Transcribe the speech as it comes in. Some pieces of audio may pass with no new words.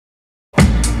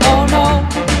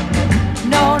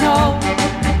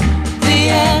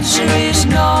answer is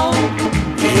no.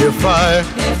 If I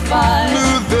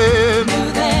knew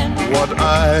then what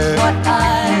I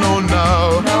know now,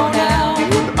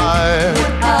 would I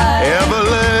ever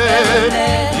let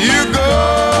you go?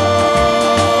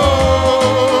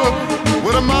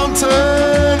 Would a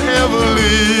mountain ever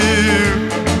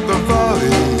leave the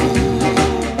valley?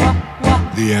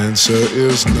 The answer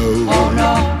is no. Oh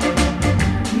no,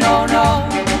 no, no.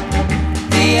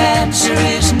 The answer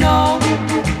is no.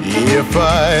 If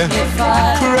I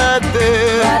cried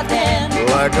then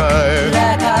like I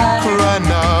cry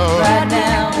now,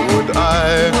 would I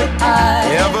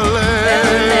ever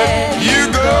let you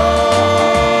go?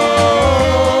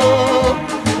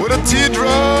 Would a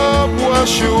teardrop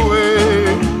wash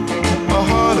away my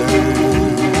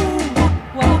heartache?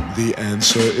 The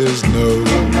answer is no.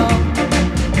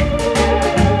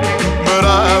 But I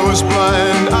was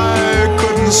blind, I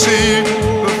couldn't see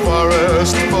the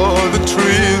forest for the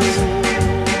trees.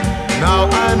 Now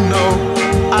I know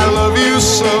I love you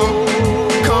so.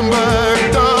 Come back,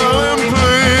 darling,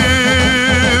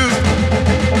 please.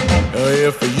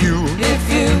 If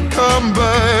you come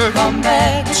back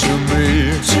to me,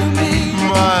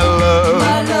 my love,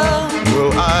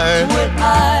 will I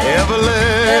ever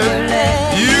let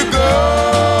you go?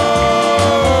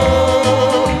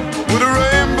 Would a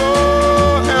rainbow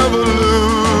ever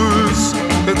lose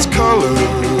its colors?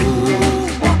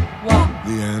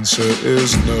 The answer is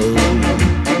no.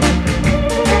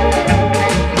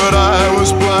 But I was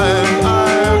blind, I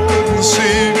couldn't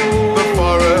see the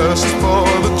forest for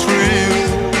the trees.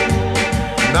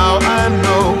 Now I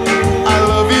know I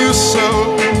love you so.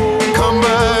 Come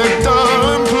back,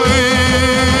 darling,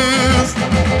 please.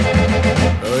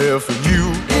 If you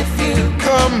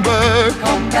come back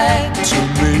to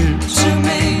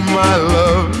me, my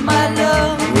love,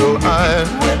 will I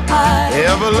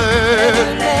ever let